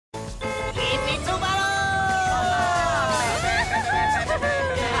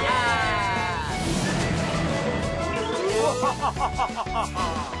哈哈！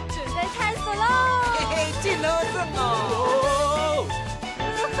准备探索喽！嘿嘿，进了正哦！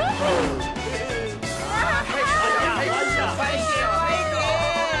哎呀，快一点，快一点！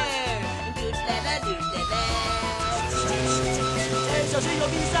哎，小心有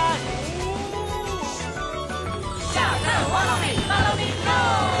冰山！下课花路米喽！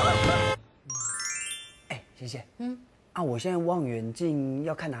哎，谢谢。我现在望远镜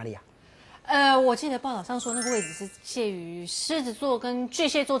要看哪里啊？我记得报道上说那个位置是介于狮子座跟巨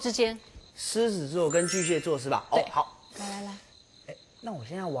蟹座之间。狮子座跟巨蟹座是吧？对，好。来。哎，那我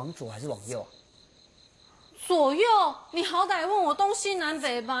现在要往左还是往右啊？左右，你好歹问我东西南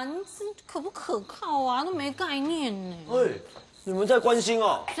北吧，你这可不可靠啊？都没概念呢。喂，你们在关心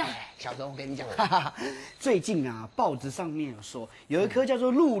哦？小钟，我跟你讲，最近啊，报纸上面有说，有一颗叫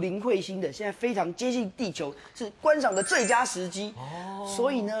做鹿林彗星的，现在非常接近地球，是观赏的最佳时机。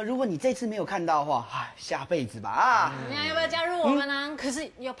所以呢，如果你这次没有看到的话，下辈子吧啊！你要不要加入我们呢？可是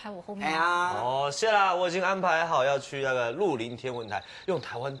要排我后面。哎呀，是啦，我已经安排好要去那个鹿林天文台，用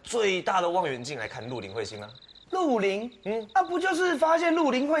台湾最大的望远镜来看鹿林彗星啊。鹿林，那不就是发现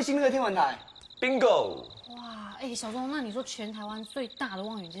鹿林彗星那个天文台 ？Bingo！ 哇，小钟，那你说全台湾最大的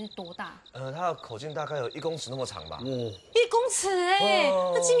望远镜是多大？它的口径大概有1公尺那么长吧。1公尺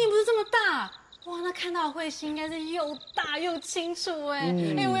那镜面不是这么大。哇，那看到的彗星应该是又大又清楚我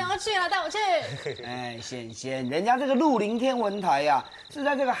要去了，带我去。哎，贤贤，人家这个鹿林天文台呀，是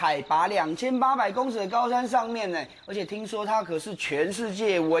在这个海拔2800公尺的高山上面呢，而且听说它可是全世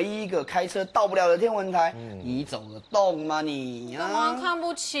界唯一一个开车到不了的天文台。你走得动吗你？干嘛看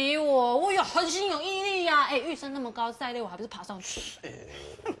不起我？我有恒心有毅力呀！玉山那么高，再累我还不是爬上去。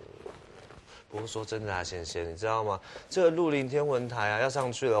不过说真的啊，贤贤，你知道吗？这个鹿林天文台啊，要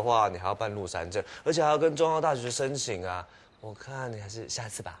上去的话，你还要办入山证，而且还要跟中央大学申请啊。我看你还是下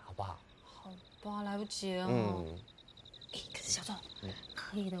次吧，好不好？好吧，来不及了。可是小钟，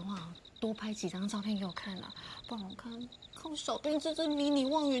可以的话多拍几张照片给我看啦，不然我看我小兵这支迷你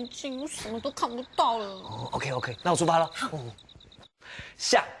望远镜，我什么都看不到了。OK， 那我出发了。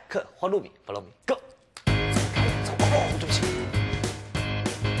下课花路米 ，follow me，go。走，对不起。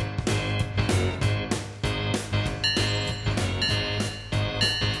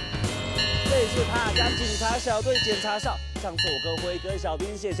是他家警察小队检查哨。上次我跟辉哥、小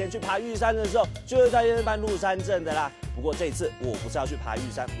兵谢贤去爬玉山的时候，就是在这边办入山证的啦。不过这次我不是要去爬玉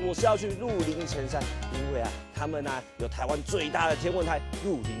山，我是要去鹿林前山，因为他们有台湾最大的天文台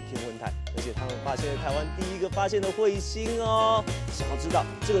鹿林天文台，而且他们发现了台湾第一个发现的彗星哦。想要知道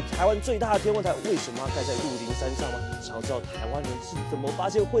这个台湾最大的天文台为什么要盖在鹿林山上吗？想要知道台湾人是怎么发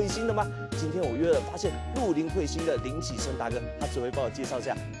现彗星的吗？今天我约了发现鹿林彗星的林启生大哥，他只会帮我介绍一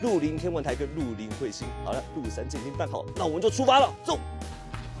下鹿林天文台跟鹿林彗星。好了，入山证已经办好，那我们就出发了，走。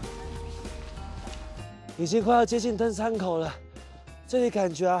已经快要接近登山口了，这里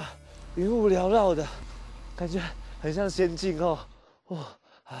感觉云雾缭绕的，感觉很像仙境哦。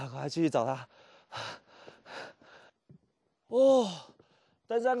赶快继续找他。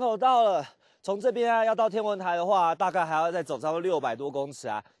登山口到了。从这边要到天文台的话，大概还要再走差不多600多公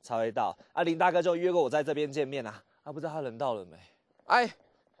尺才会到。林大哥就约过我在这边见面不知道他人到了没？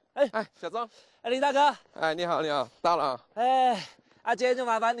小张，林大哥，你好，到了今天就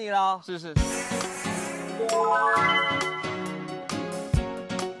麻烦你了。是。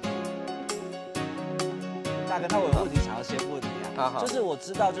大哥，那我有问题想要先问你就是我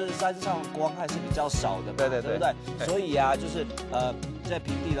知道，就是山上光害是比较少的嘛，对不对？所以就是在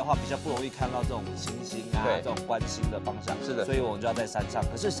平地的话，比较不容易看到这种星星这种观星的方向。是的，所以我们就要在山上。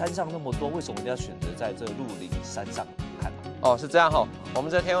可是山上那么多，为什么一定要选择在这个鹿林山上看？是这样我们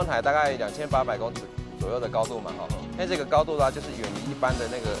这天文台大概2800公尺左右的高度嘛那这个高度就是远离一般的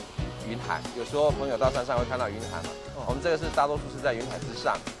那个云海。有时候朋友到山上会看到云海嘛，我们这个是大多数是在云海之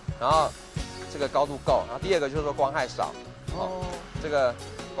上，然后这个高度够，然后第二个就是说光害少。这个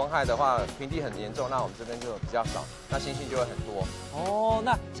光害的话，平地很严重，那我们这边就比较少，那星星就会很多。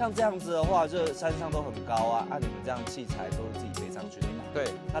那像这样子的话，这山上都很高你们这样器材都是自己背上去的吧？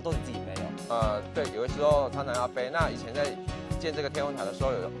对，那都是自己背哦。对，有的时候常常要背。那以前在建这个天文台的时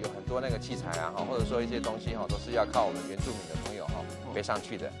候，有很多那个器材或者说一些东西都是要靠我们原住民的朋友背上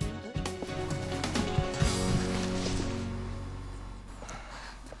去的。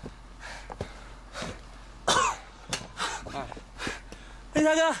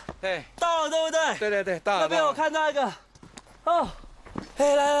大哥，到了对不对？对，到了。那边我看到一个，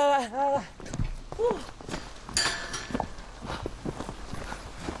来，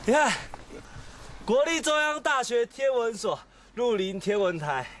你看，国立中央大学天文所鹿林天文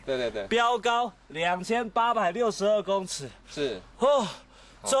台，对，标高2862公尺，是，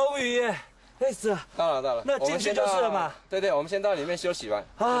终于累死了。到了，那进去就是了嘛。对，我们先到里面休息吧，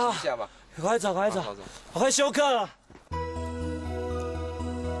休息一下吧。快走，我快休克了。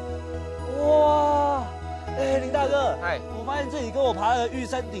哇！林大哥，我发现这里跟我爬的玉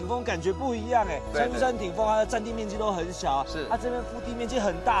山顶峰感觉不一样哎。像玉山顶峰，它的占地面积都很小，是它这边腹地面积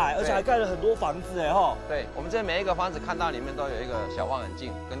很大哎，而且还盖了很多房子哎吼。对，我们这每一个房子看到里面都有一个小望远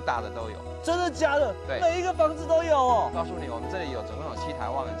镜，跟大的都有。真的假的？对，每一个房子都有哦。告诉你，我们这里总共有7台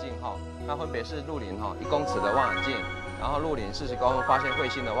望远镜哈，那分别是鹿林1公尺的望远镜，然后鹿林40公分发现彗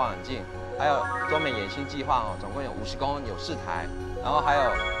星的望远镜，还有多美眼星计划总共有50公分有4台，然后还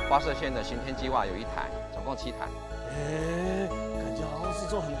有发射线的巡天计划有1台，总共7台。感觉好像是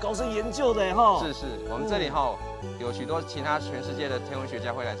做很高深研究的哈。是，我们这里有许多其他全世界的天文学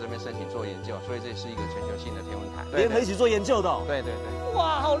家会来这边申请做研究，所以这是一个全球性的天文台，联合一起做研究的。对。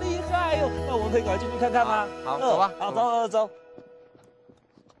哇，好厉害哟！那我们可以赶快进去看看吗？好，走吧。好，走。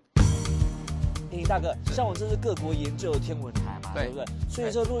大哥，像我这是各国研究的天文台嘛，对不对？所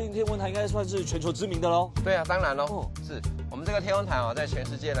以这鹿林天文台应该算是全球知名的喽。对啊，当然喽。是我们这个天文台在全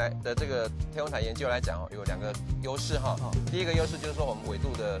世界来的这个天文台研究来讲有2个优势哈。第一个优势就是说我们纬度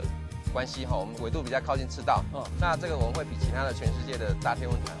的关系我们纬度比较靠近赤道，那这个我们会比其他的全世界的大天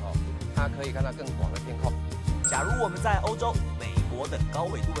文台它可以看到更广的天空。假如我们在欧洲、美国等高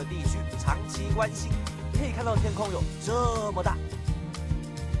纬度的地区长期观星，可以看到天空有这么大。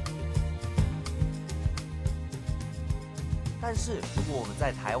但是如果我们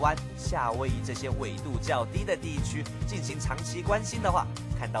在台湾、夏威夷这些纬度较低的地区进行长期观星的话，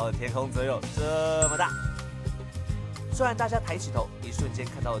看到的天空则有这么大。虽然大家抬起头，一瞬间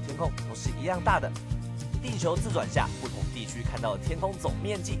看到的天空都是一样大的，地球自转下，不同地区看到的天空总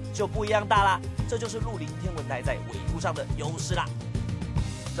面积就不一样大啦。这就是鹿林天文台在纬度上的优势啦。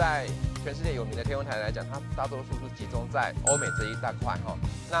在全世界有名的天文台来讲，它大多数是集中在欧美这一大块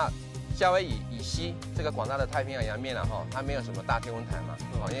那夏威夷以西这个广大的太平洋洋面它没有什么大天文台嘛，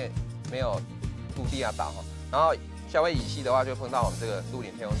因为没有陆地岛然后夏威夷以西的话就碰到我们这个鹿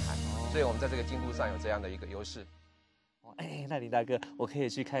林天文台，所以我们在这个精度上有这样的一个优势。那林大哥，我可以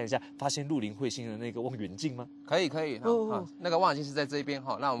去看一下发现鹿林彗星的那个望远镜吗？可以，那个望远镜是在这边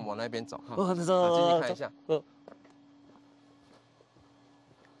那我们往那边走那进去看一下。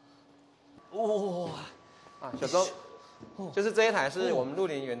小周。就是这一台是我们鹿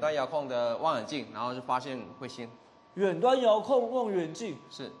林远端遥控的望远镜，然后是发现彗星。远端遥控望远镜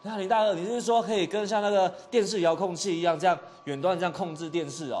是。那林大哥，你是说可以跟像那个电视遥控器一样，这样远端这样控制电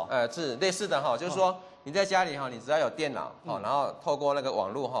视哦？是类似的就是说你在家里你只要有电脑然后透过那个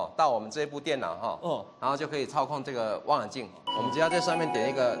网络到我们这部电脑然后就可以操控这个望远镜。我们只要在上面点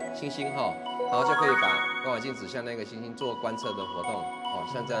一个星星然后就可以把望远镜指向那个星星做观测的活动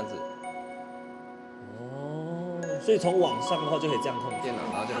像这样子。所以从网上的话就可以这样控电脑，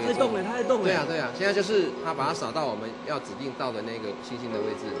然后就可以。它在动。对啊，现在就是它把它扫到我们要指定到的那个星星的位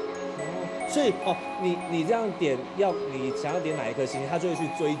置。所以你这样点你想要点哪一颗星星，它就会去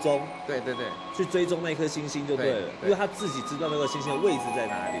追踪。对，去追踪那颗星星就对了，因为它自己知道那个星星的位置在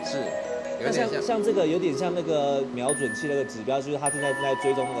哪里。是，有点像这个有点像那个瞄准器那个指标，就是它正在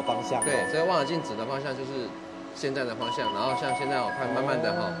追踪那个方向。对，所以望远镜指的方向就是现在的方向，然后像现在我看慢慢的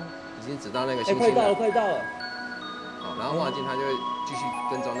已经指到那个星星了。快到了。然后望远镜它就会继续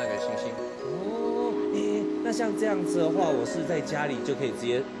跟踪那个星星。那像这样子的话，我是在家里就可以直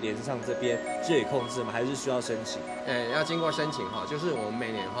接连上这边就可以控制吗？还是需要申请？要经过申请就是我们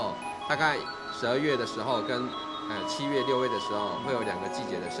每年大概12月的时候跟7月、6月的时候会有2个季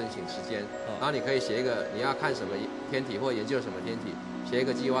节的申请时间，然后你可以写一个你要看什么天体或研究什么天体，写一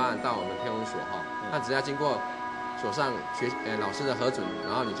个计划案到我们天文所那只要经过所上老师的核准，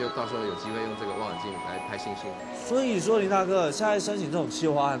然后你就到时候有机会用这个望远镜来拍星星。所以说林大哥，现在申请这种企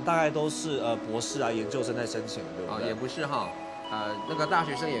划案，大概都是博士研究生在申请，对不对？也不是那个大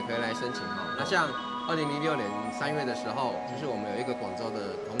学生也可以来申请那像2006年3月的时候，就是我们有一个广州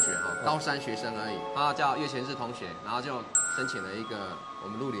的同学高3学生而已，他叫叶贤士同学，然后就申请了一个我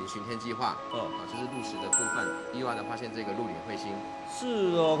们鹿林巡天计划，就是路时的部分，意外的发现这个鹿林彗星。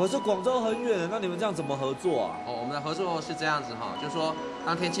是可是广州很远，那你们这样怎么合作啊？我们的合作是这样子就是说，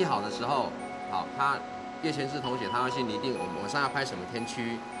当天气好的时候，叶贤士同学他会去拟定我们晚上要拍什么天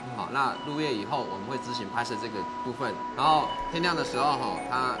区，那入夜以后我们会执行拍摄这个部分，然后天亮的时候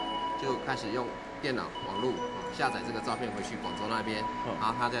他就开始用电脑网络下载这个照片回去广州那边，然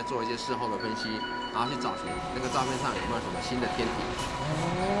后他再做一些事后的分析，然后去找寻那个照片上有没有什么新的天体。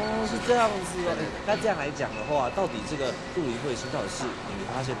是这样子那这样来讲的话，到底这个鹿林彗星到底是你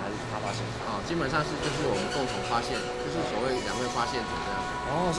发现还是他发现？基本上就是我们共同发现，就是所谓2位发现者这样。